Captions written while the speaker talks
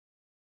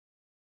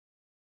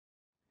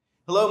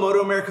Hello,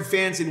 MotoAmerica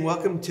fans, and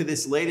welcome to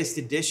this latest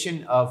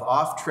edition of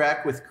Off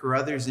Track with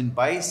Carruthers and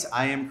Bice.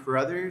 I am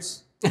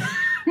Carruthers.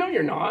 No,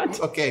 you're not.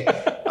 Okay,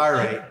 all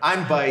right.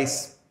 I'm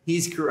Bice.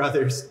 He's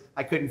Carruthers.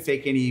 I couldn't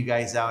fake any of you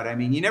guys out. I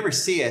mean, you never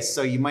see us,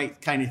 so you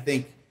might kind of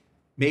think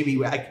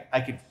maybe I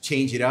could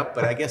change it up,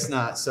 but I guess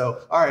not.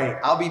 So, all right,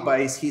 I'll be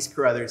Bice. He's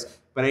Carruthers.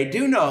 But I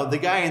do know the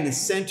guy in the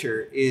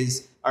center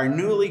is our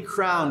newly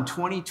crowned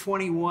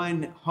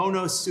 2021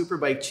 Hono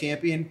Superbike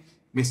champion,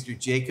 Mr.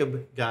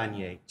 Jacob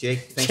Gagne. Jake,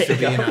 thanks for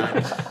being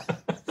on.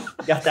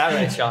 Got that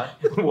right, Sean.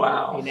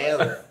 Wow. You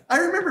nailed it. I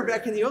remember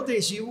back in the old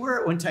days, you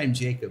were at one time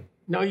Jacob.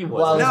 No, you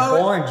Well, wasn't. I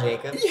was born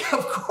Jacob. Yeah,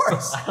 of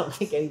course. I don't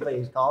think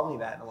anybody's called me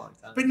that in a long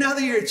time. But now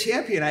that you're a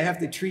champion, I have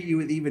to treat you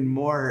with even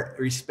more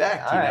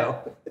respect, All you right.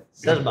 know?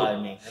 Doesn't bother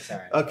me. That's all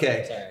right.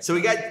 Okay, That's all right.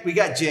 so we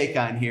got Jake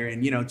on here,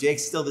 and you know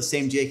Jake's still the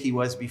same Jake he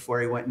was before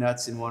he went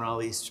nuts and won all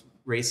these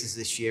races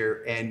this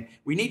year. And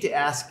we need to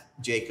ask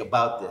Jake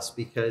about this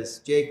because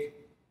Jake,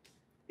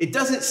 it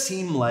doesn't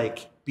seem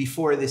like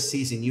before this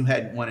season you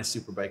hadn't won a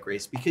superbike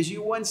race because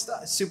you won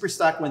Super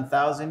Stock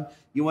 1000.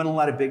 You won a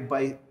lot of big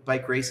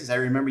bike races. I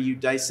remember you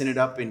dicing it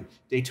up in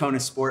Daytona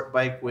Sport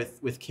Bike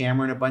with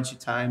Cameron a bunch of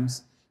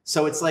times.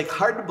 So it's like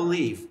hard to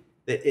believe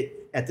that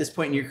at this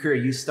point in your career,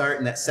 you start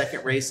in that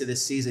second race of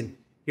this season,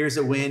 here's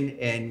a win,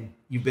 and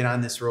you've been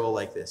on this roll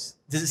like this.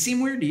 Does it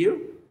seem weird to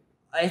you?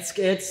 It's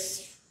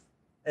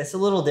a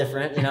little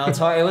different. You know, it's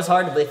hard. It was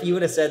hard to believe. If you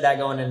would have said that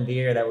going into the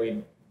year that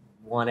we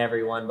won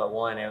every one but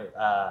one,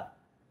 that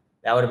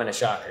would have been a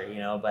shocker, you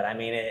know. But I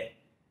mean,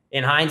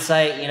 in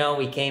hindsight, you know,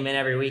 we came in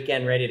every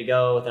weekend ready to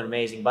go with an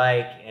amazing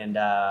bike, and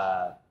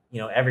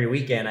you know, every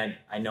weekend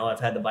I know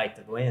I've had the bike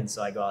to win,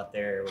 so I go out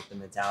there with the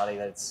mentality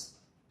that it's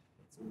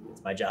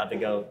my job to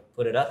go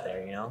put it up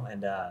there, you know.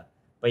 And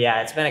but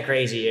yeah, it's been a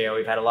crazy year.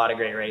 We've had a lot of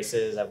great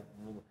races. I've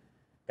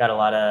got a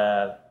lot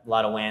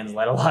of wins,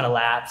 led a lot of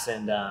laps,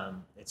 and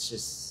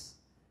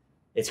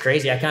it's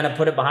crazy. I kind of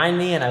put it behind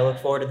me, and I look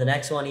forward to the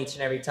next one each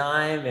and every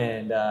time.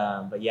 And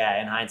but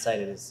yeah, in hindsight,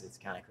 it's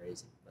kind of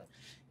crazy. But.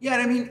 Yeah,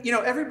 and I mean, you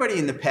know, everybody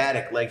in the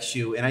paddock likes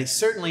you, and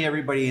certainly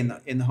everybody in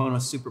the Hono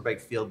Superbike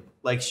field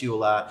likes you a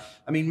lot.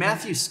 I mean,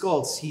 Matthew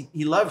Skoltz,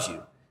 he loves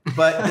you,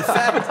 but the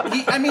fact,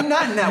 I mean,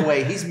 not in that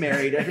way. He's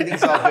married,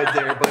 everything's all good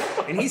there,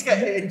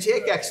 and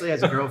Jake actually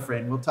has a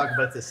girlfriend. We'll talk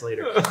about this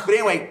later. But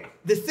anyway,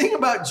 the thing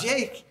about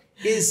Jake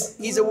is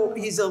he's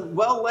a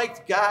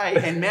well-liked guy,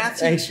 and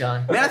Matthew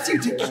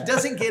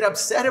doesn't get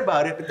upset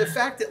about it. But the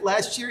fact that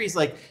last year he's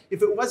like,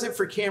 if it wasn't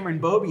for Cameron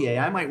Bobier,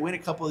 I might win a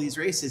couple of these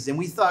races. And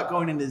we thought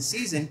going into the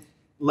season,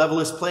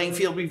 levelest playing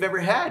field we've ever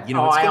had. You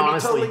know,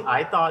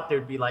 I thought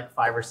there'd be like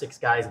 5 or 6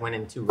 guys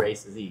winning 2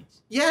 races each.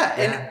 Yeah,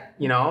 and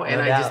you know,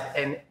 and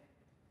no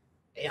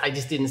I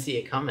just didn't see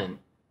it coming.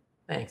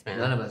 Thanks, man.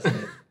 None of us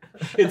did.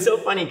 It's so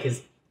funny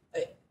because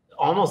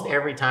almost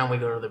every time we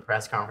go to the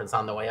press conference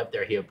on the way up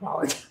there, he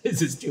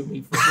apologizes to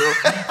me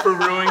for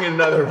ruining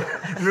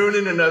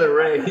another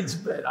race.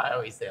 But I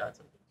always say that's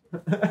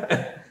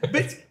okay.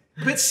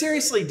 But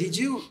seriously, did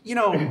you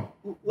know,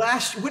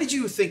 what did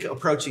you think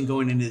approaching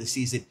going into the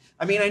season?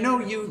 I mean, I know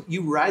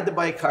you ride the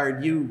bike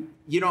hard. You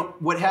know,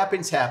 what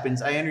happens.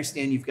 I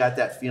understand you've got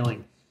that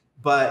feeling.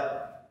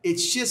 But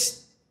it's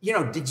just, you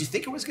know, did you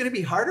think it was going to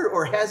be harder,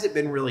 or has it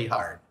been really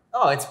hard?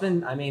 Oh, it's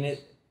been, I mean,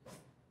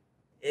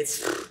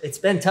 it's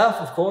been tough,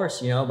 of course,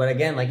 you know, but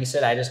again, like you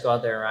said, I just go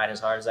out there and ride as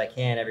hard as I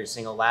can every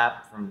single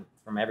lap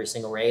from every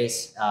single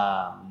race.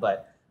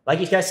 But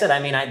like you guys said, I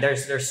mean,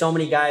 there's so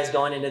many guys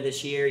going into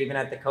this year, even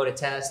at the Coda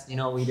test, you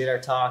know, we did our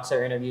talks,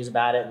 our interviews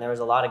about it, and there was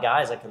a lot of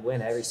guys that could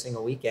win every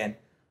single weekend.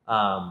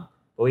 But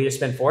we've just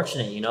been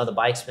fortunate, you know, the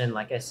bike's been,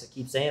 like I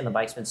keep saying, the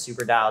bike's been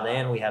super dialed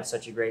in. We have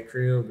such a great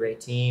crew,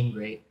 great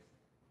team,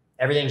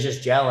 everything's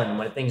just gelling.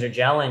 When things are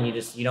gelling,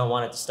 you don't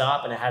want it to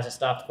stop, and it hasn't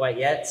stopped quite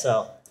yet.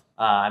 So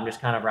I'm just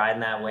kind of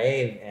riding that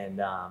wave.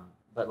 And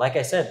but like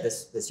I said,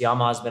 this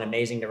Yamaha has been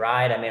amazing to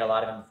ride. I made a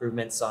lot of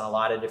improvements on a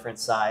lot of different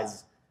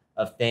sides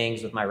of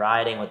things with my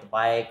riding, with the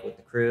bike, with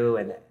the crew.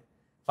 And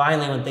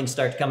finally, when things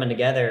start coming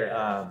together,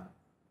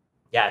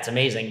 yeah, it's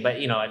amazing. But,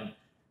 you know,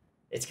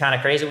 it's kind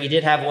of crazy. We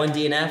did have one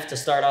DNF to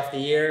start off the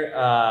year.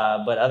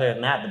 But other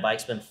than that, the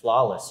bike's been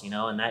flawless, you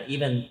know, and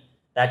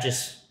that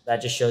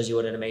just shows you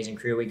what an amazing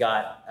crew we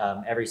got.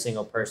 Every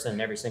single person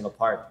and every single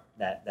part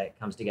that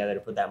comes together to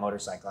put that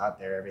motorcycle out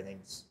there,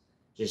 everything's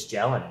just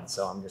gelling. And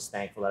so I'm just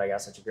thankful that I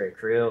got such a great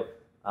crew.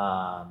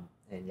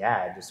 And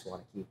yeah, I just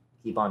want to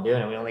keep on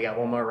doing it. We only got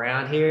one more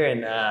round here,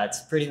 and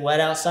it's pretty wet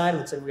outside.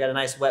 Looks like we got a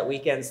nice wet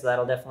weekend, so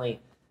that'll definitely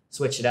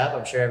switch it up.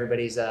 I'm sure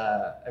everybody's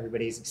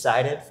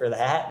excited for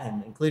that,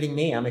 and including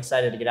me. I'm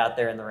excited to get out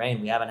there in the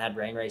rain. We haven't had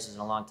rain races in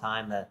a long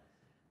time. The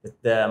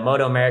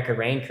MotoAmerica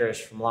rain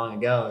curse from long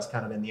ago has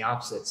kind of been the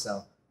opposite.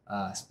 So,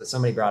 but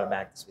somebody brought it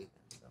back this weekend.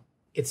 So.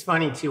 It's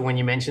funny too when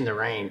you mention the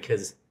rain,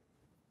 because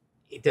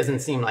it doesn't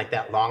seem like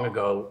that long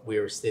ago we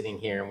were sitting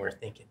here and we're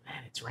thinking,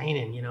 man, it's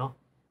raining. You know,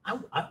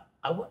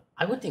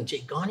 I would think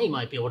Jake Gagne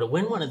might be able to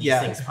win one of these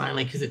things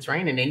finally because it's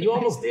raining, and you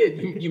almost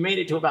did. You made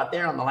it to about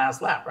there on the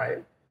last lap,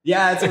 right?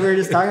 Yeah, that's what we were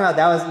just talking about.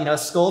 That was, you know,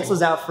 Skoltz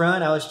was out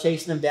front. I was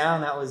chasing him down.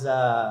 That was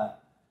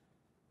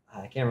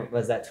I can't remember,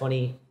 was that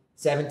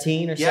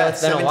 2017 or so? Yeah,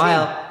 It's been 17. a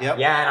while. Yep.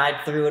 Yeah, and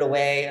I threw it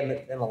away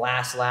in the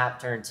last lap,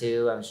 turn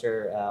 2. I'm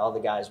sure all the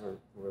guys were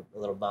a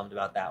little bummed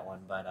about that one,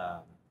 but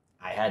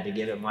I had to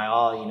give it my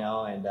all, you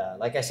know. And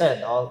like I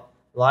said, a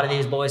lot of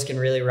these boys can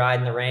really ride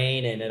in the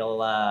rain, and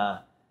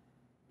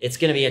it's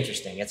going to be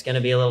interesting. It's going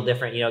to be a little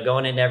different, you know,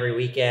 going into every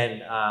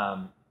weekend.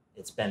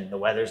 The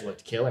weather's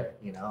looked killer,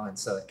 you know, and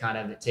so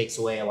it takes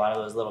away a lot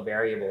of those little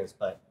variables.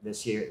 But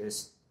this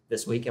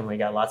weekend, we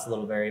got lots of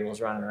little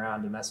variables running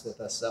around to mess with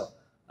us. So,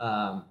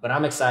 but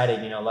I'm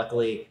excited, you know.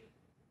 Luckily,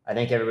 I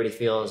think everybody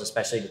feels,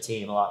 especially the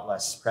team, a lot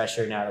less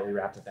pressure now that we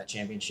wrapped up that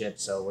championship.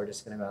 So we're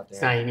just going to go out there.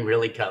 It's not even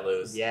really cut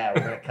loose. Yeah,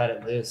 we're going to cut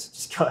it loose.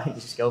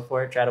 Just go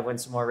for it. Try to win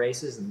some more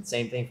races, and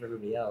same thing for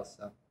everybody else.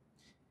 So.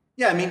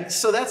 Yeah, I mean,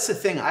 so that's the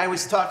thing. I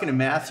was talking to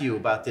Matthew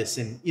about this,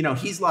 and you know,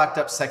 he's locked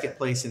up second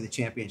place in the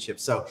championship,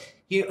 so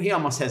he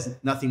almost has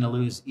nothing to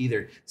lose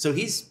either. So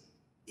he's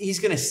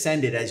going to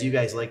send it, as you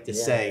guys like to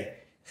say.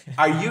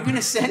 Are you going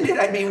to send it?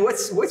 I mean,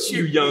 what's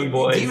your you young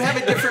boy? Do you have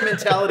a different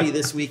mentality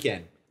this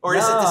weekend, or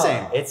is it the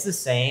same? It's the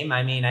same.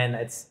 I mean, and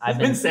I've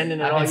been sending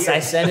it all year. I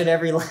send it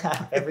every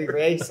lap, every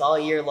race, all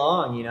year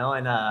long, you know,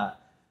 and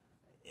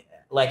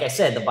like I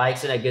said, the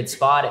bike's in a good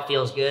spot. It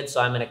feels good,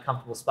 so I'm in a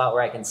comfortable spot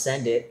where I can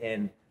send it,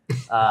 and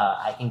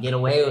I can get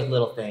away with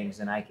little things,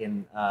 and I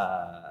can,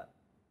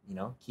 you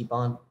know, keep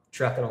on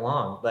trucking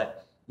along.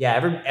 But yeah,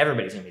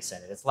 everybody's gonna be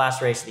sending it. It's the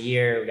last race of the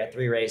year. We got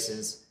 3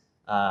 races,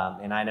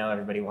 and I know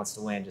everybody wants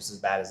to win just as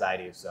bad as I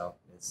do. So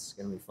it's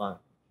gonna be fun.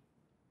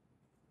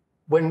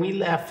 When you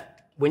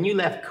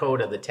left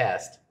COTA, the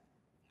test,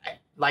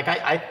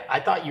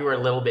 I thought you were a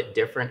little bit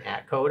different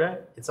at COTA.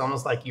 It's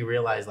almost like you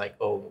realized, like,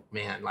 oh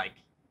man, like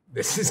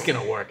this is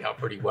gonna work out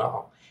pretty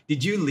well.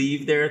 Did you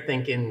leave there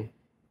thinking,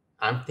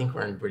 I think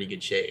we're in pretty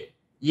good shape?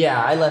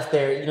 Yeah, I left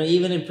there, you know,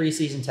 even in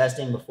preseason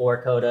testing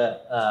before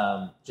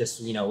COTA,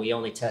 just, you know, we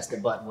only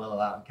tested Button Willow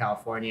out in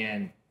California,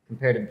 and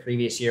compared to the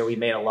previous year, we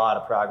made a lot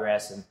of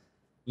progress. And,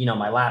 you know,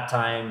 my lap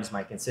times,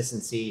 my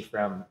consistency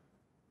from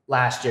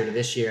last year to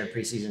this year in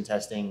preseason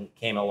testing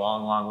came a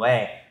long, long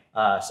way.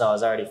 So I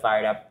was already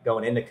fired up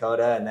going into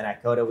COTA, and then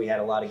at COTA, we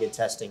had a lot of good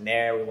testing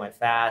there. We went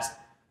fast.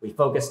 We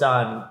focused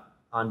on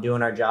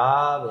doing our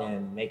job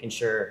and making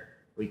sure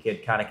we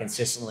could kind of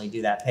consistently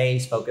do that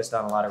pace, focused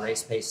on a lot of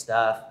race pace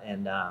stuff.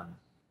 And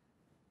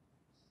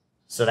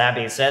so that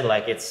being said,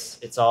 like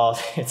it's all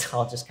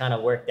just kind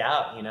of worked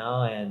out, you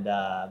know. And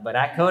but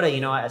at COTA, you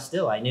know,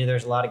 I knew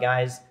there's a lot of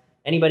guys.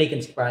 Anybody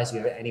can surprise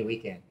you any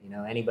weekend, you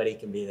know. Anybody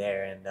can be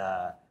there, and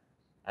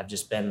I've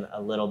just been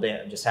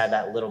just had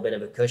that little bit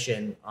of a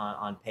cushion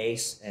on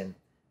pace, and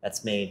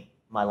that's made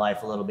my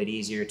life a little bit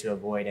easier to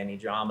avoid any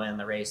drama in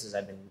the races.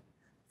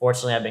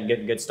 Fortunately, I've been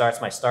getting good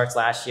starts. My starts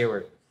last year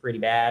were pretty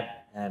bad,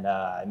 and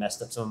I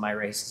messed up some of my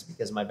races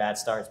because of my bad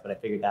starts, but I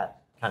figured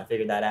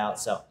that out.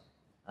 So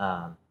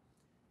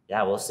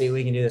yeah, we'll see what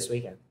we can do this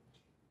weekend.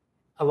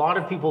 A lot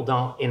of people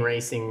don't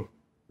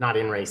not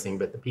in racing,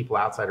 but the people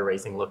outside of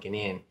racing looking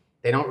in,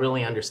 they don't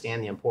really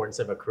understand the importance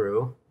of a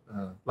crew.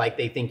 Like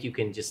they think you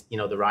can just, you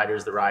know, the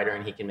rider's the rider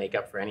and he can make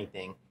up for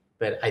anything.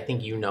 But I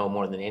think you know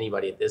more than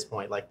anybody at this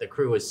point, like the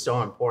crew is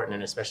so important,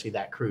 and especially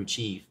that crew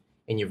chief.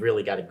 And you've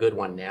really got a good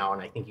one now,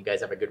 and I think you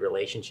guys have a good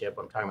relationship.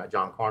 I'm talking about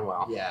John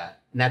Cornwell. Yeah,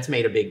 and that's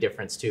made a big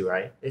difference too,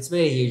 right? It's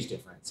made a huge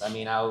difference. I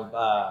mean,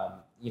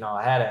 you know,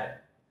 I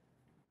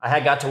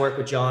had got to work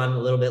with John a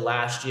little bit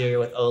last year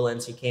with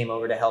Olins. He came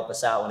over to help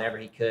us out whenever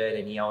he could,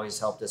 and he always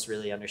helped us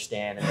really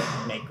understand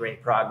and make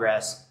great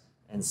progress.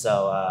 And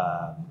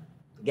so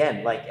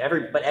again, like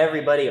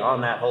everybody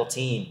on that whole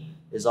team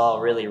is all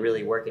really,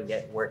 really working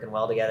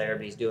well together.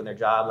 Everybody's doing their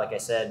job, like I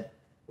said.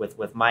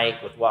 With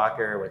Mike, with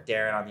Walker, with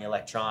Darren on the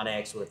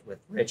electronics, with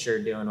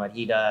Richard doing what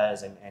he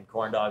does, and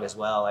Corndog as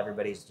well.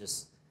 Everybody's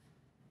just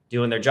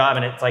doing their job.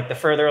 And it's like the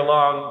further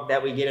along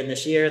that we get in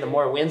this year, the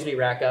more wins we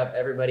rack up,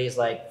 everybody's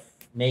like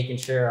making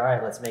sure, all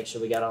right, let's make sure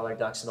we got all our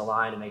ducks in a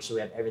line and make sure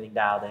we have everything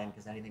dialed in,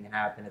 because anything can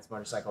happen. It's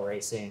motorcycle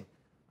racing.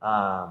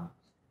 But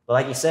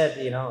like you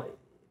said, you know,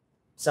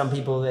 some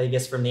people, I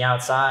guess from the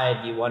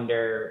outside, you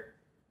wonder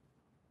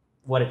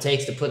what it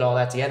takes to put all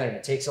that together. And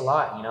it takes a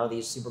lot, you know.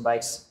 These super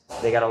bikes,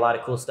 they got a lot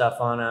of cool stuff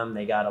on them.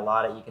 They got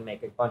you can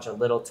make a bunch of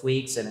little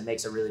tweaks, and it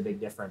makes a really big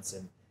difference.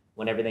 And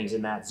when everything's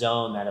in that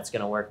zone, that it's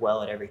going to work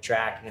well at every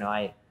track. You know,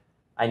 I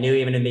knew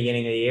even in the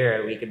beginning of the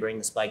year, we could bring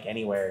this bike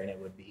anywhere and it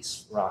would be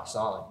rock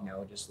solid, you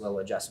know, just little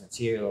adjustments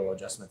here, little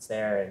adjustments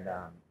there. And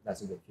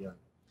that's a good feeling.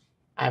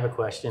 I have a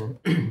question.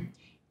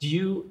 Do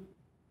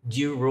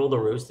you rule the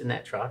roost in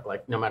that truck?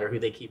 Like, no matter who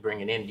they keep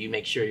bringing in, do you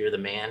make sure you're the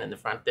man in the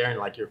front there, and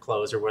like your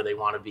clothes are where they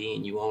want to be,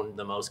 and you own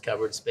the most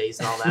covered space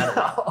and all that?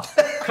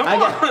 I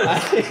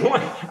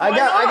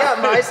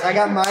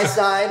got my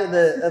side of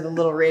the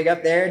little rig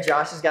up there.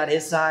 Josh has got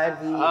his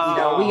side. We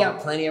got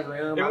plenty of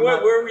room. And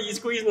where were you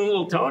squeezing the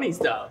little Tony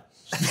stuff?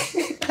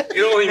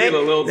 You only need a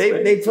little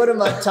space. They put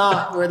them up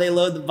top where they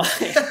load the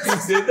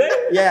bikes. Did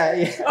they?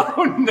 Yeah.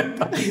 Oh no!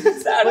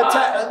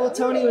 Well,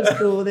 Tony was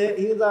cool with it.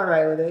 He was all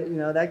right with it. You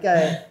know, that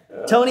guy.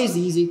 Tony's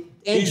easy,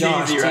 and He's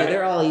Josh easy, too. right?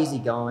 They're all easy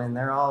going.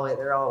 They're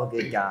all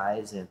good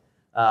guys, and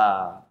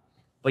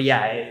but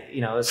yeah,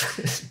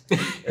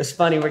 it's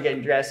funny. We're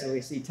getting dressed and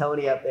we see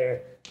Tony up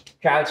there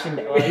crouching.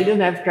 Well, he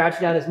doesn't have to crouch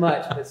down as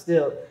much, but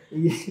still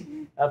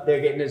up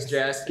there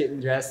getting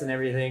dressed and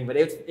everything. But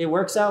it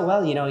works out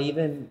well,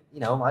 even,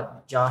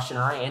 like Josh and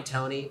I and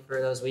Tony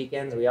for those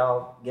weekends, we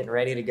all getting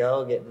ready to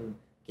go,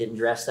 getting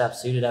dressed up,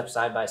 suited up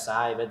side by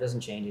side, but it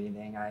doesn't change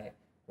anything.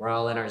 We're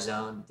all in our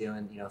zone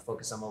doing,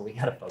 focus on what we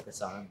got to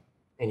focus on.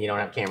 And you don't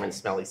have Cameron's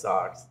smelly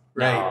socks.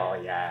 Right.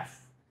 Oh, yeah.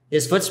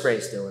 His foot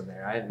spray's still in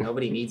there.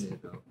 Nobody needs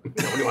it, though.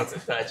 Nobody wants to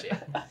touch it.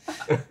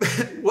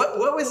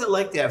 What was it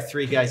like to have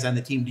 3 guys on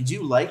the team? Did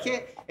you like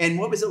it? And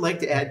what was it like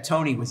to add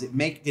Tony?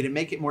 Did it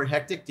make it more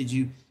hectic? Did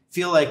you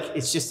feel like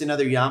it's just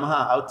another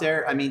Yamaha out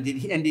there? I mean, did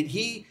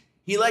he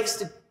likes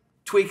to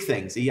tweak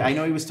things. I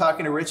know he was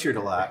talking to Richard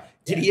a lot.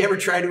 Did he ever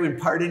try to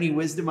impart any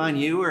wisdom on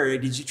you, or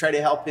did you try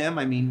to help him?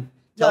 I mean,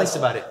 tell us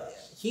about it.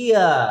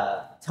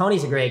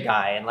 Tony's a great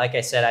guy, and like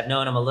I said, I've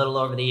known him a little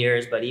over the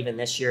years, but even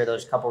this year,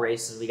 those couple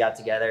races we got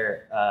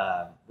together,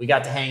 we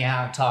got to hang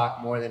out and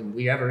talk more than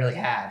we ever really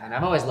have. And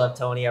I've always loved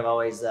Tony. I've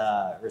always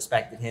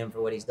respected him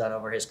for what he's done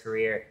over his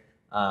career.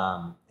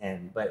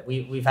 But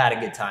we've had a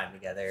good time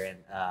together. And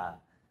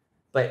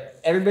but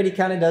everybody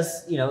kind of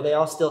does, they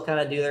all still kind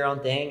of do their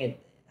own thing. And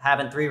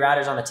having 3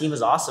 riders on the team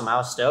was awesome. I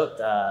was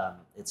stoked.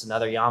 It's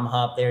another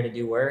Yamaha up there to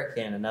do work,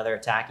 and another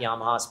attack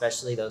Yamaha,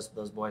 especially. Those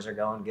boys are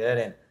going good.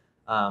 And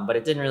but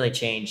it didn't really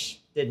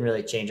change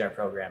our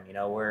program.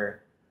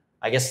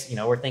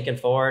 We're thinking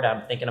forward.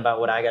 I'm thinking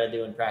about what I got to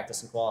do in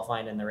practice and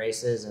qualifying in the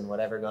races, and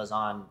whatever goes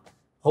on,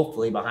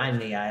 hopefully behind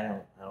me, I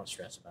don't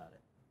stress about it.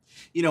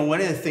 One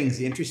of the things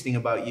interesting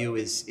about you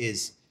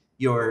is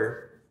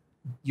your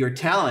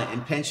talent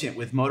and penchant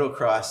with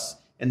motocross,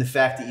 and the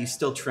fact that you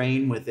still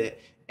train with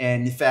it,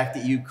 and the fact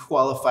that you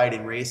qualified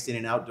and raced in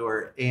an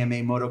outdoor AMA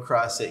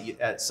motocross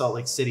at Salt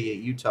Lake City at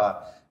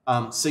Utah.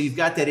 So you've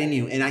got that in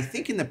you. And I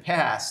think in the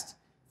past,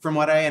 from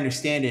what I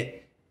understand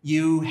it,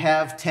 you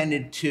have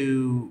tended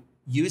to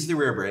use the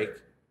rear brake,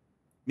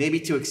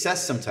 maybe to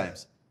excess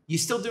sometimes. You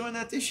still doing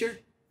that this year?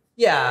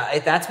 Yeah,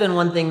 that's been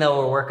one thing that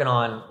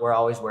we're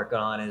always working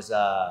on is,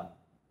 of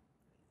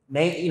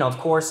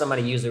course I'm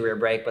going to use the rear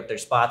brake, but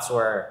there's spots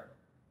where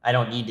I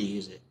don't need to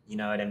use it. You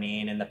know what I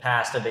mean? In the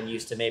past, I've been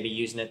used to maybe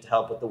using it to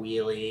help with the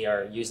wheelie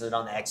or using it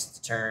on the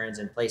exit turns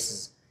and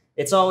places.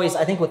 It's always,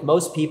 I think with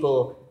most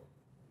people,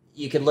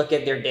 you can look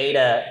at their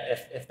data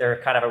if they're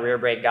kind of a rear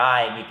brake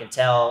guy, and you can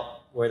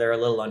tell where they're a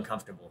little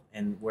uncomfortable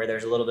and where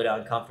there's a little bit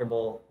of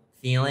uncomfortable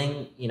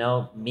feeling.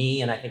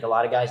 Me, and I think a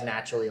lot of guys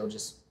naturally will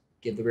just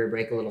give the rear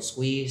brake a little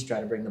squeeze,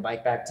 try to bring the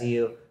bike back to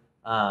you.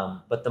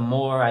 But the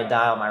more I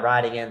dial my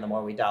riding in, the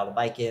more we dial the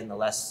bike in, the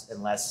less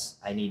and less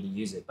I need to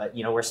use it. But,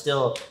 we're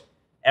still,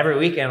 every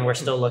weekend, we're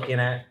still looking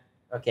at,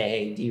 okay,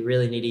 hey, do you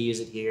really need to use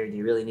it here? Do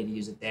you really need to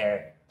use it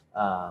there?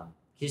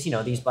 Because,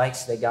 these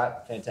bikes, they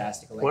got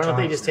fantastic electronics. Why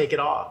don't they just take it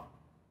off?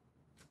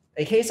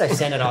 In case I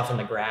send it off in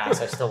the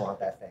grass, I still want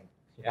that thing.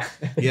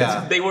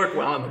 Yeah. They work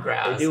well in the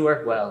grass. They do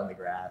work well in the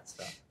grass.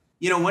 So.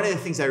 One of the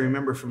things I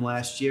remember from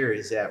last year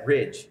is at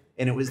Ridge,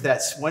 and it was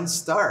that one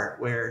start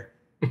where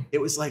it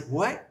was like,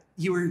 what?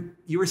 You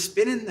were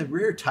spinning the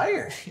rear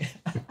tire.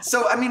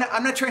 So, I mean,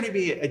 I'm not trying to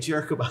be a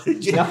jerk about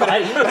it, Jim, but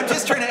I'm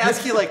just trying to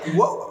ask you, like,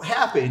 what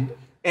happened?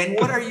 And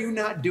what are you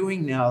not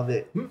doing now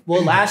that?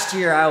 Well, last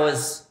year I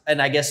was,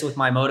 and I guess with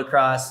my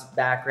motocross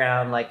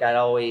background, like I'd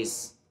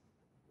always,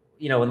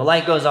 when the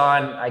light goes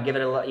on, I give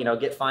it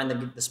a,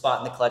 find the spot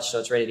in the clutch so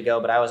it's ready to go.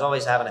 But I was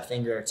always having a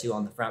finger or two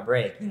on the front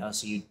brake,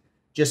 so you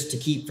just to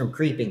keep from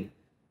creeping.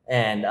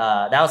 And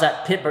that was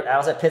at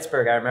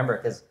Pittsburgh. I remember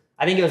because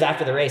I think it was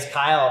after the race.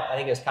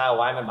 Kyle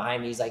Wyman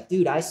behind me. He's like,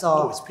 dude, I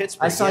saw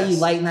you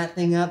lighting that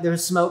thing up. There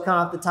was smoke coming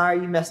off the tire.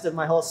 You messed up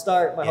my whole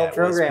start, whole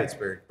program.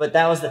 But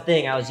that was the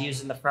thing. I was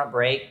using the front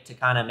brake to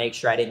kind of make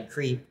sure I didn't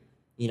creep,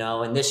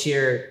 and this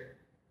year,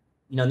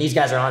 these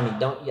guys are on me.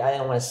 I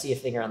don't want to see a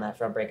finger on that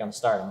front brake on the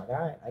start. I'm like, all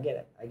right, I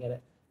get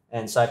it.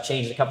 And so I've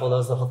changed a couple of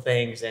those little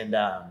things. And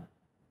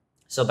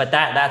but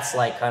that's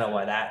like kind of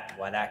why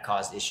that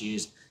caused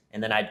issues.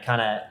 And then I'd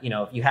kind of,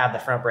 if you have the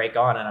front brake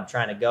on and I'm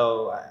trying to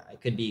go, I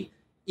could be,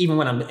 even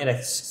when I'm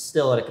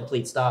still at a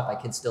complete stop, I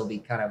could still be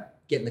kind of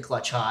getting the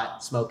clutch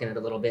hot, smoking it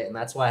a little bit. And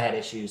that's why I had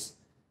issues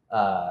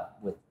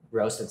with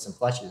roasting some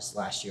clutches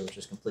last year, which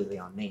was completely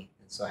on me.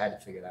 And so I had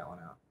to figure that one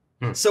out.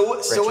 So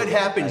what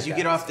happens? You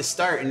get off the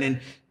start and then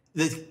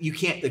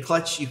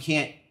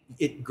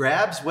it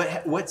grabs.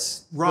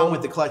 What's wrong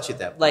with the clutch at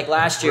that point? Like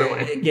last year,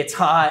 it gets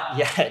hot.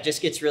 Yeah, it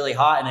just gets really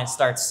hot and it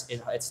starts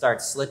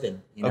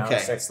slipping, Okay.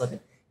 It starts slipping.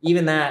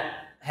 Even that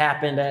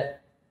happened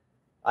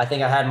I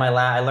think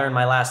I learned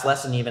my last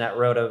lesson even at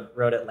Road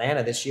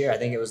Atlanta this year. I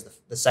think it was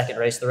the second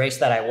race, the race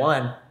that I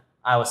won.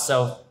 I was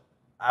on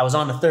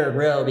the third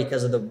row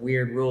because of the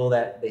weird rule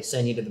that they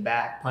send you to the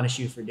back, punish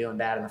you for doing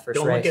bad in the first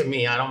race. Don't look at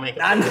me. I don't make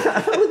it. I'm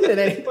not looking at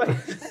anybody.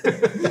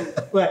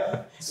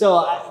 But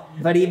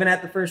even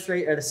at the first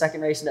race or the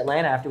second race in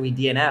Atlanta, after we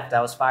DNF'd,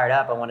 I was fired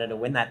up. I wanted to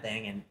win that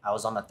thing, and I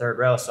was on the third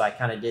row, so I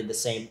kind of did the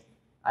same.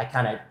 I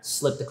kind of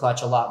slipped the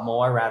clutch a lot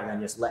more rather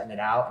than just letting it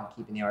out and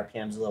keeping the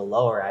RPMs a little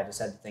lower. I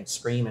just had to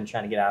scream and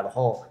trying to get out of the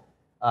hole.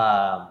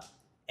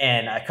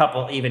 And a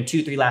couple, even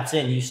 2-3 laps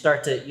in, if you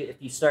start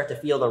to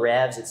feel the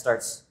revs,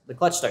 the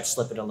clutch starts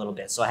slipping a little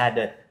bit. So I had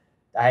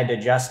to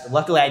adjust.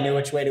 Luckily, I knew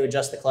which way to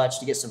adjust the clutch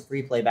to get some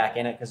free play back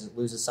in it, because it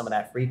loses some of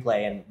that free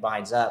play and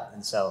binds up.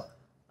 And so,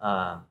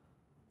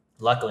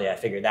 luckily, I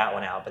figured that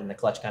one out. But then the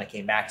clutch kind of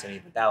came back to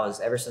me. But that was,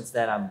 ever since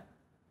then,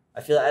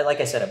 like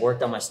I said, I've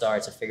worked on my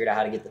starts. I figured out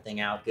how to get the thing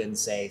out good and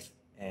safe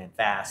and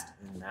fast,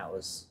 and that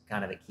was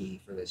kind of the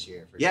key for this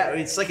year. Sure.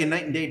 It's like a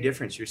night and day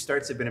difference. Your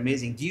starts have been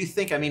amazing. Do you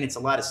think, I mean, it's a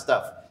lot of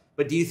stuff,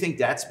 but do you think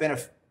that's been a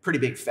pretty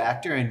big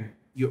factor in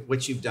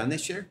what you've done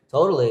this year?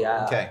 Totally.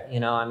 Okay.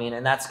 You know, I mean,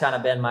 and that's kind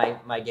of been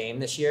my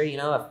game this year. You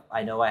know, if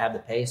I know I have the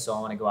pace, so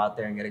I want to go out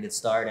there and get a good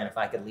start. And if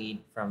I could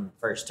lead from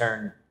first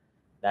turn,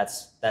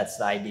 that's the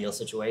ideal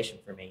situation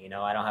for me. You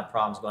know, I don't have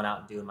problems going out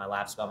and doing my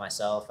laps by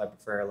myself. I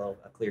prefer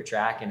a clear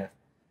track, and if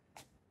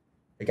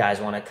the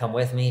guys want to come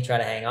with me, try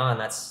to hang on,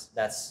 that's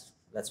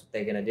what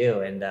they're gonna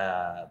do. And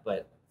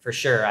but for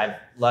sure,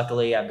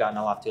 luckily I've gotten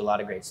off to a lot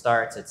of great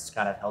starts. It's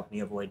kind of helped me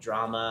avoid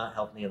drama,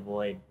 helped me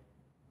avoid,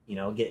 you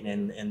know, getting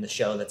in the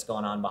show that's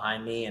going on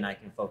behind me, and I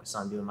can focus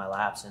on doing my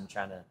laps and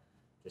trying to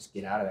just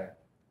get out of there.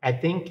 I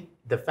think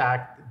the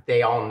fact that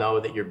they all know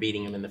that you're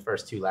beating them in the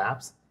first 2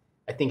 laps,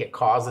 I think it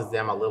causes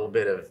them a little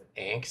bit of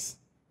angst.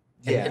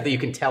 Yeah. And you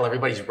can tell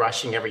everybody's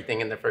rushing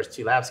everything in the first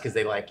 2 laps, because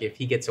they like, if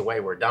he gets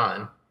away, we're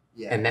done.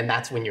 Yeah. And then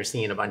that's when you're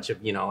seeing a bunch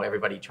of, you know,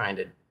 everybody trying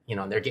to, you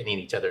know, they're getting in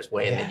each other's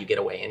way, and then you get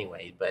away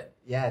anyway. But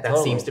that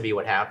seems to be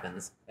what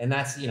happens. And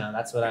that's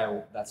what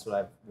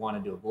I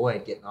wanted to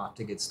avoid, getting off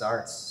to good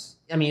starts.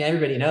 I mean,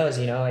 everybody knows,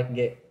 you know, I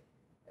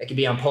could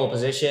be on pole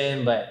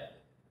position, but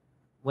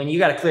when you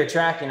got a clear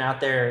track and out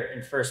there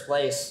in first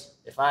place,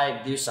 if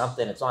I do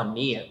something, it's on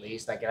me at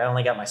least. Like, I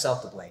only got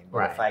myself to blame. But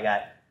Right. if I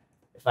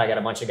got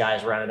a bunch of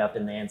guys running up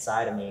in the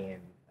inside of me,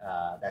 and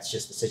that's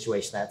just the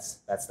situation.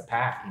 That's the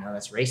pack. You know,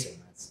 that's racing.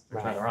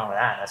 There's nothing wrong with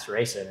that. That's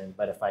racing.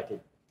 But if I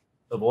could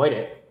avoid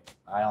it,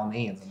 by all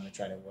means, I'm going to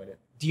try to avoid it.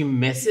 Do you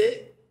miss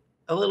it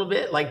a little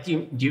bit? Like,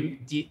 do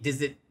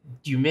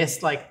you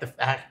miss like the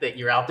fact that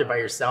you're out there by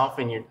yourself,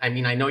 and I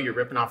mean, I know you're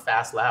ripping off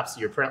fast laps, so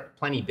you're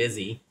plenty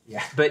busy.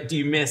 Yeah. But do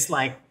you miss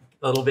like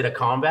a little bit of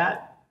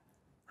combat?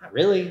 Not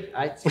really.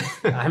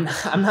 I'm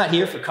not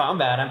here for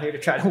combat. I'm here to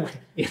try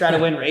to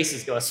win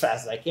races, go as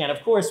fast as I can.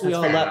 Of course, we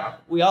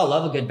all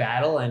love a good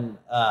battle, and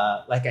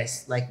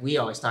like we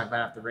always talk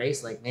about after the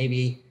race. Like,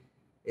 maybe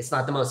it's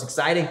not the most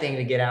exciting thing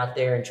to get out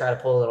there and try to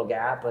pull a little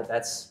gap, but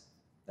that's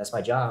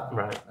my job.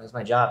 Right. That's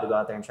my job, to go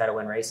out there and try to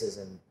win races,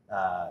 and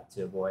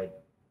to avoid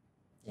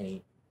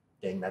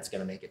anything that's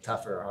going to make it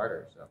tougher or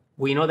harder. So,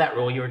 well, you know that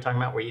rule you were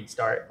talking about where you'd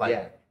start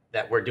like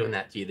that, we're doing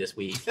that to you this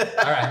week. All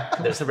right.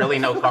 There's really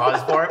no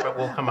cause for it, but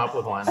we'll come up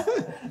with one.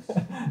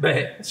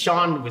 But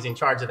Sean was in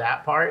charge of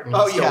that part. And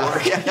I'm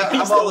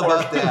all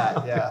about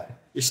that. Yeah.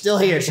 You're still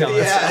here, Sean.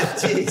 Yeah,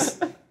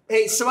 jeez.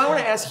 Hey, so I want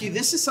to ask you,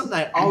 this is something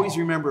I always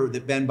remember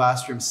that Ben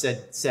Bostrom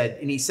said,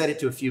 and he said it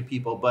to a few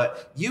people,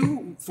 but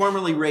you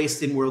formerly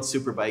raced in World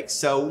Superbike.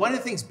 So one of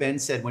the things Ben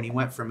said when he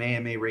went from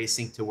AMA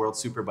racing to World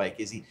Superbike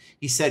is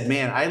he said,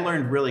 man, I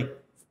learned really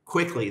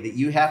quickly that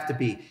you have to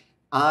be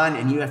on,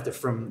 and you have to,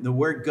 from the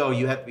word go,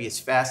 you have to be as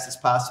fast as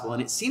possible.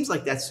 And it seems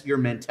like that's your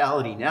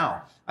mentality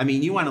now. I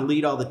mean, you want to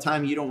lead all the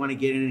time. You don't want to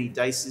get in any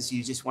dices.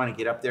 You just want to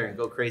get up there and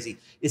go crazy.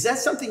 Is that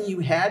something you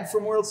had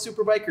from World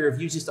Superbike, or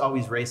have you just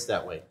always raced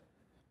that way?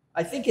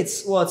 I think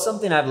it's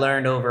something I've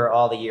learned over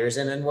all the years.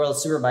 And in World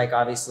Superbike,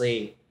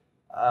 obviously,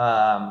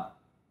 I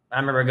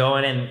remember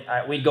going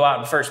and we'd go out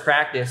in first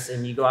practice,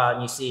 and you go out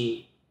and you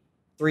see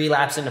 3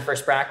 laps into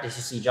first practice,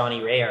 you see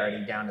Johnny Ray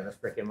already down to the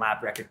freaking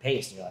lap record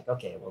pace. And you're like,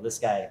 okay, well, this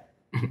guy,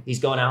 he's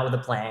going out with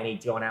a plan.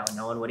 He's going out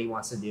knowing what he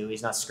wants to do.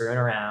 He's not screwing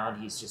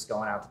around. He's just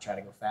going out to try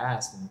to go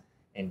fast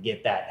and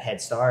get that head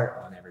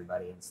start on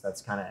everybody. And so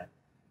that's kind of,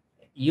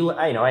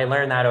 I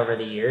learned that over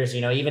the years.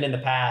 You know, even in the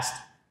past,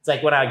 it's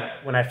like when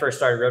I first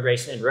started road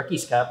racing in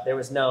Rookies Cup,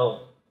 there's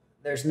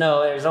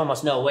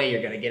almost no way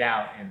you're going to get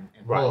out and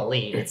pull a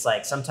lead. It's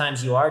like,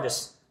 sometimes you are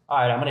just, all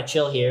right, I'm going to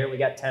chill here. We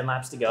got 10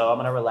 laps to go. I'm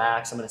going to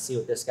relax. I'm going to see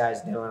what this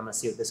guy's doing. I'm going to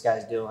see what this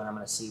guy's doing. I'm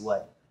going to see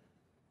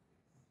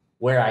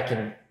where I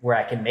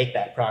can make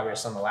that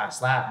progress on the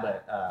last lap.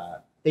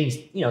 But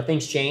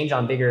things change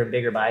on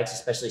bigger bikes,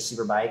 especially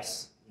super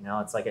bikes. You know,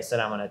 it's like I said,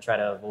 I'm going to try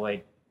to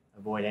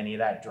avoid any of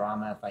that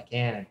drama if I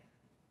can.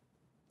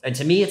 And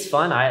to me, it's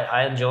fun.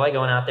 I enjoy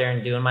going out there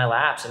and doing my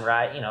laps and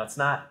ride. You know, it's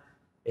not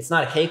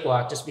a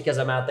cakewalk. Just because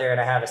I'm out there and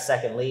I have a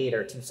second lead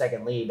or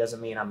 2-second lead doesn't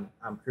mean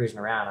I'm cruising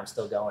around. I'm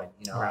still going.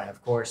 You know, right. And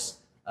of course,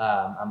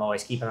 I'm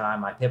always keeping an eye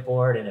on my pit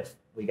board, and if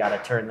we got to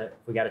turn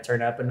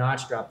it up a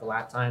notch, drop the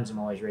lap times, I'm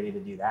always ready to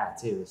do that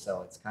too.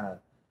 So it's kind of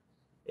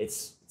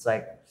it's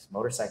like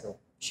motorcycle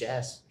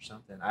chess or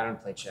something. I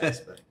don't play chess,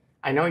 but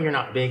I know you're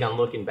not big on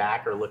looking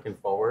back or looking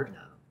forward.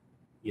 No.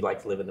 You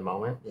like to live in the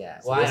moment. Yeah.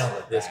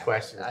 So this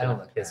question is going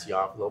to piss you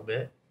off a little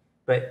bit.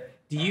 But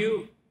do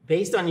you,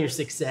 based on your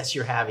success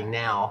you're having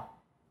now,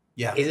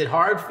 is it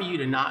hard for you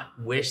to not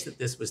wish that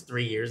this was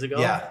 3 years ago?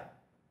 Yeah.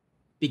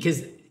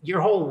 Because your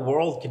whole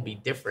world could be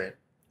different.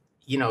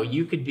 you know,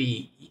 you could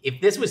be, if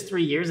this was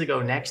 3 years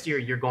ago, next year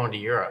you're going to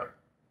Europe.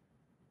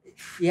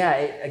 Yeah,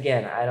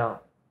 again, I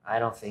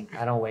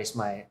don't waste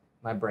my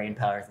brain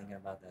power thinking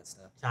about that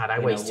stuff. God, I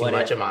waste too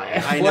much of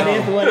mine. I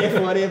know.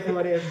 What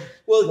if?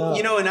 Well, No.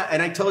 you know,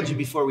 and I told you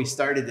before we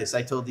started this,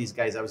 I told these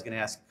guys I was going to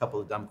ask a couple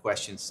of dumb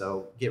questions.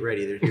 So get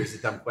ready. Here's a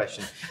dumb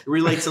question. It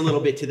relates a little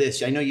bit to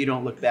this. I know you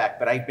don't look back,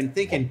 but I've been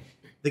thinking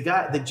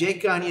the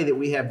Jake Gagne that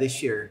we have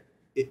this year,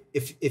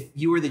 if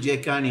you were the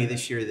Jake Gagne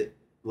this year that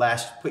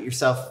put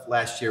yourself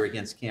last year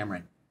against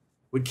Cameron,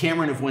 would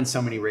Cameron have won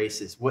so many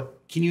races? What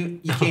you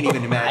can't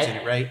even imagine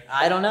it, right?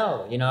 I don't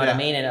know. You know what Yeah. I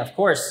mean? And of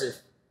course, if,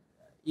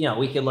 you know,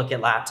 we could look at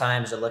lap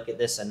times or look at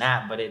this and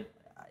that, but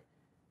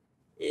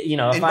you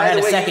know, if And I by had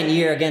the a way, second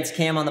year against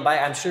Cam on the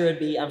bike, I'm sure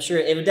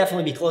it would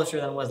definitely be closer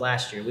than it was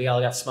last year. We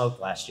all got smoked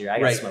last year. I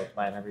got Right. smoked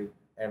by him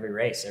every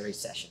race, every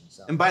session.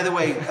 So. And by the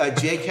way,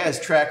 Jake has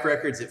track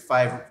records at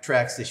 5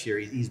 tracks this year.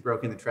 He's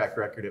broken the track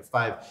record at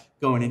 5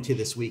 going into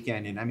this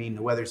weekend. And I mean,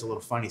 the weather's a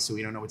little funny, so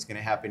we don't know what's going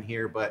to happen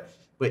here, but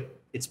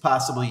it's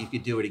possible you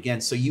could do it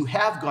again. So you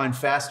have gone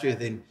faster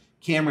than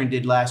Cameron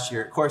did last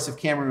year. Of course, if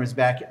Cameron was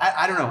back,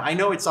 I don't know. I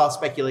know it's all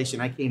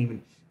speculation. I can't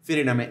even fit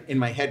it in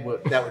my head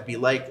what that would be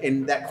like.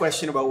 And that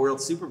question about World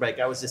Superbike,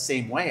 I was the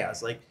same way. I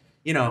was like,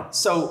 you know,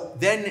 so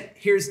then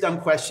here's dumb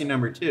question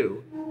number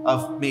 2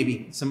 of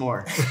maybe some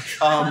more.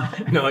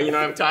 No, you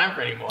don't have time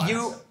for any more.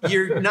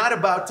 You're not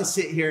about to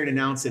sit here and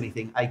announce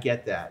anything. I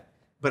get that.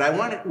 But I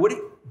want to,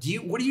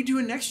 what are you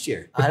doing next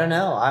year? I don't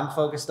know. I'm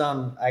focused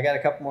on, I got a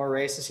couple more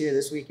races here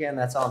this weekend.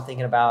 That's all I'm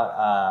thinking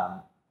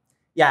about.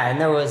 Yeah,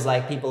 and there was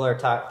like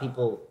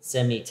people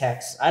send me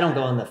texts. I don't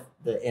go on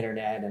the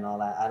internet and all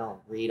that. I don't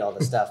read all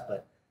the stuff,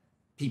 but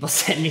people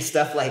send me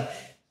stuff like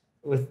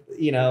with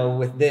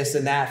this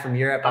and that from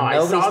Europe. Oh,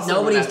 And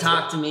nobody's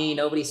talked to me.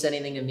 Nobody said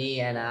anything to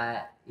me, and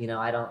I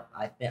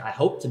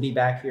hope to be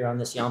back here on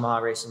this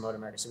Yamaha racing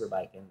MotoAmerica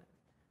Superbike. And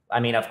I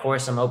mean, of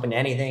course, I'm open to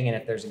anything, and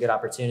if there's a good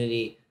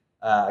opportunity,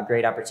 a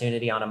great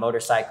opportunity on a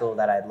motorcycle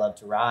that I'd love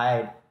to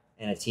ride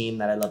and a team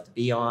that I'd love to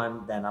be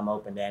on, then I'm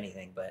open to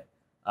anything. But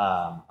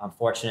I'm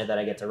fortunate that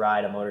I get to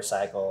ride a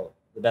motorcycle,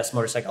 the best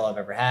motorcycle I've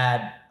ever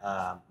had.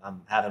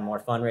 I'm having more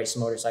fun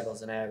racing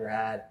motorcycles than I ever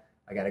had.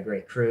 I got a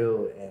great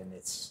crew, and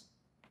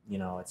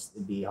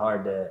it'd be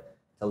hard to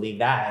leave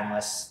that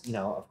unless,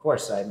 of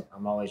course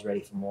I'm always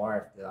ready for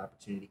more if the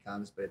opportunity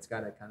comes, but it's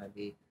got to kind of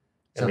be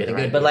something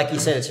good. But like you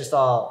said, it's just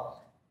all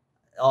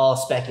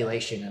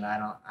speculation, and I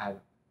don't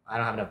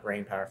have enough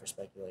brain power for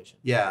speculation.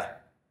 Yeah.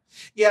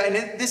 Yeah,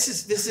 and this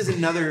is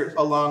another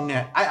along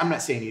that. I'm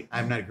not saying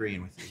I'm not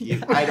agreeing with you.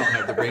 I don't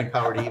have the brain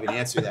power to even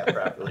answer that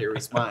properly or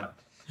respond.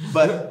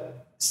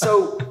 But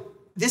so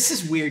this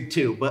is weird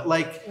too. But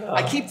like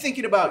I keep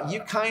thinking about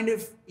you kind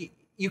of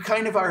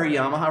are a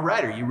Yamaha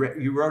rider.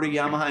 You rode a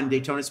Yamaha and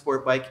Daytona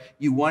Sport Bike.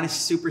 You won a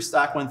Super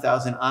Stock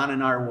 1000 on an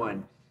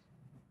R1,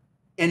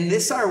 and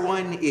this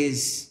R1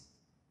 is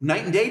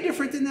night and day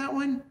different than that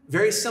one.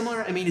 Very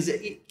similar. I mean,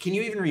 can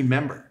you even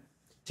remember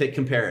to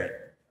compare it?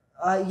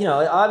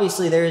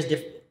 Obviously there is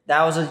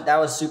that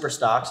was super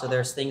stock. So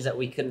there's things that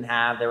we couldn't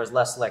have. There was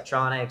less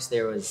electronics.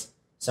 There was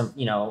some,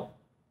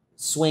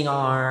 swing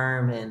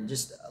arm and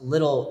just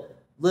little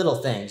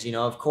things,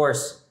 of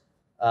course.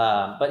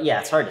 But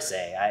yeah, it's hard to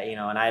say.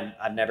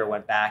 I've never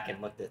went back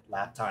and looked at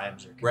lap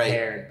times or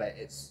compared, but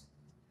it's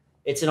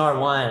an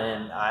R1.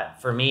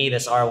 And for me,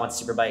 this R1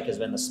 Superbike has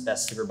been the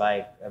best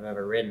Superbike I've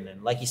ever ridden.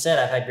 And like you said,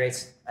 I've had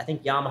I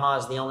think Yamaha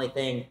is the only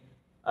thing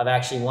I've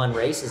actually won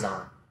races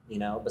on.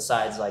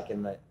 Besides like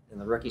in the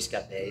Rookies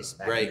Cup days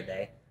back in the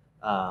day.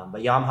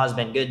 But Yamaha's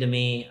been good to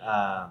me.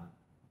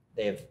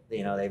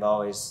 They've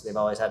always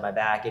had my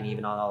back, and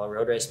even on all the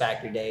Road Race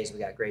Factory days, we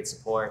got great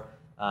support.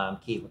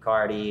 Keith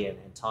McCarty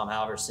and Tom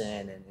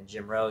Halverson and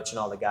Jim Roach and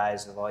all the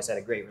guys have always had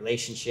a great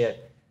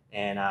relationship.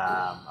 And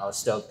I was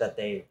stoked that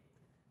they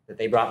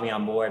brought me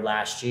on board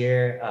last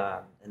year,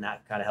 and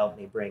that kind of helped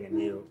me bring a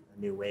new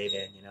wave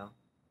in.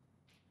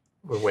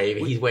 We're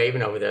waving. He's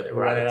waving over there.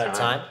 We're running out of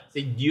time. So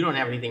you don't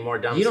have anything more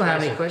dumb. You don't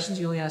have any questions.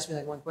 You only asked me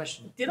like one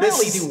question. Did I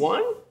only do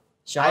one?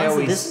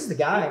 Sean, this is the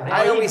guy, man.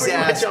 I always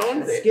ask.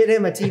 Let's get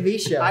him a TV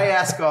show. I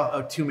ask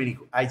too many.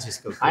 I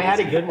just go crazy. I had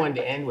a good one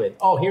to end with.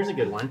 Oh, here's a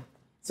good one.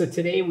 So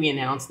today we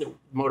announced that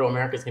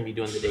MotoAmerica is going to be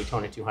doing the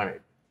Daytona 200.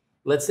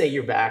 Let's say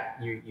you're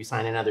back. You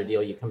sign another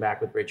deal. You come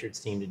back with Richard's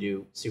team to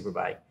do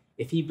Superbike.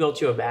 If he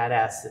built you a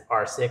badass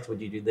R6,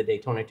 would you do the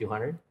Daytona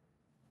 200?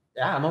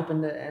 Yeah, I'm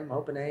open to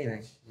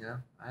anything.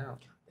 I don't.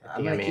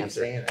 I'm gonna keep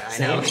saying that. I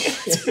know.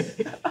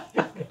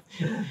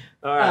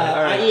 All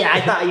right. Yeah,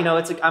 I thought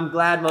I'm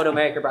glad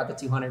MotoAmerica brought the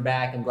 200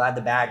 back. I'm glad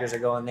the baggers are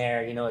going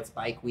there. It's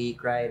bike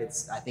week, right?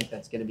 I think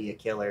that's going to be a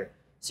killer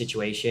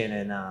situation.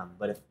 And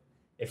but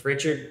if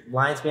Richard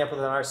lines me up with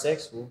an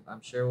R6,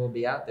 I'm sure we'll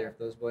be out there if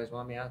those boys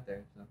want me out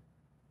there. So.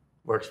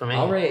 Works for me.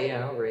 I'll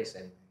race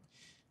anything.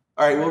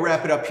 All right, we'll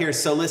wrap it up here.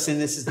 So listen,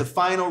 this is the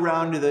final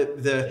round of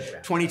the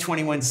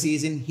 2021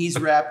 season. He's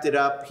wrapped it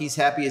up. He's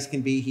happy as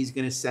can be. He's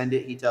going to send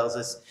it. He tells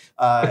us,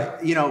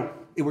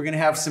 we're going to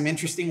have some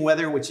interesting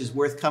weather, which is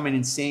worth coming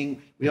and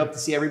seeing. We hope to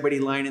see everybody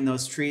lining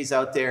those trees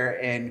out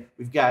there. And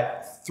we've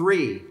got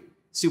 3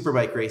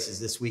 Superbike races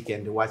this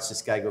weekend to watch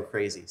this guy go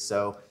crazy.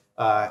 So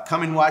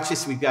come and watch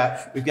us. We've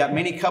got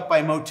Mini Cup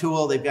by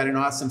Motul. They've got an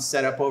awesome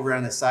setup over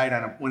on the side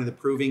on one of the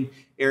proving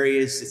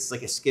areas. It's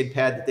like a skid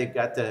pad that they've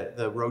got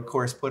the road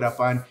course put up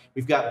on.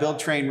 We've got Build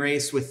Train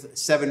Race with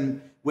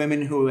 7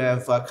 women who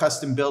have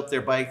custom built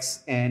their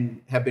bikes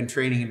and have been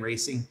training and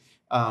racing.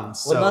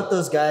 What about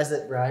those guys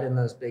that ride in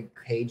those big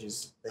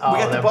cages? We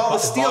got the ball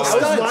of steel I was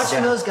studs.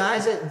 watching those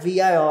guys at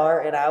VIR,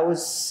 and I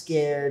was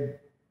scared.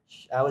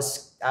 I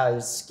was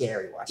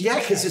scary watching. Yeah,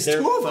 because there's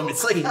 2 of them.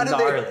 It's like, how do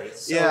gnarly. they?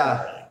 So Yeah.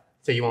 gnarly.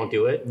 So you won't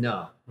do it?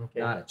 No,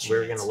 Okay. not a chance.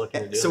 We're gonna look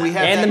into doing So that. we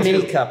have And the that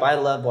Mini too. Cup. I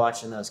love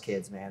watching those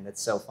kids, man.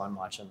 It's so fun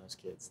watching those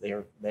kids. They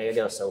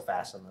go so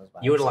fast on those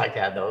bikes. You would like to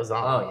have those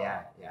on. Oh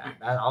yeah.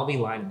 I'll be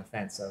lining the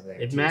fence over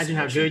there. Imagine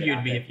how good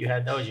you'd be if you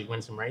had those. You'd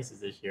win some races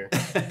this year.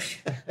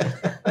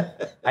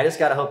 I just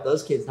gotta hope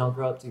those kids don't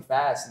grow up too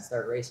fast and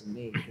start racing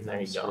me.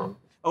 There you go.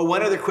 Oh,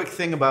 one other quick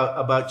thing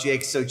about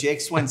Jake. So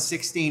Jake's won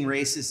 16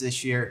 races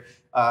this year.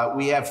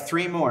 We have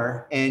 3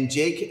 more, and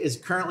Jake is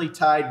currently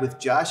tied with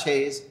Josh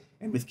Hayes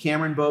and with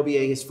Cameron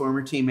Bobier, his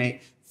former teammate,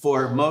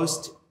 for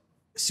most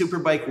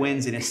Superbike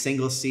wins in a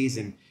single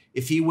season.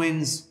 If he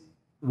wins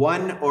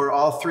 1 or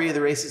all 3 of the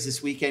races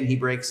this weekend, he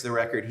breaks the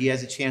record. He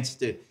has a chance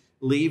to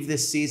leave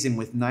this season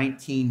with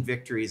 19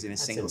 victories in a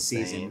single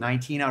insane. season.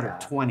 19 out of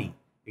 20.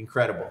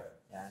 Incredible.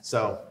 Yeah.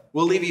 So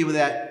we'll leave you with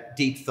that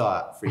deep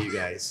thought for you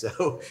guys.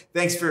 So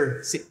thanks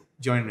for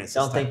joining us.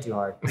 Don't think too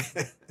hard.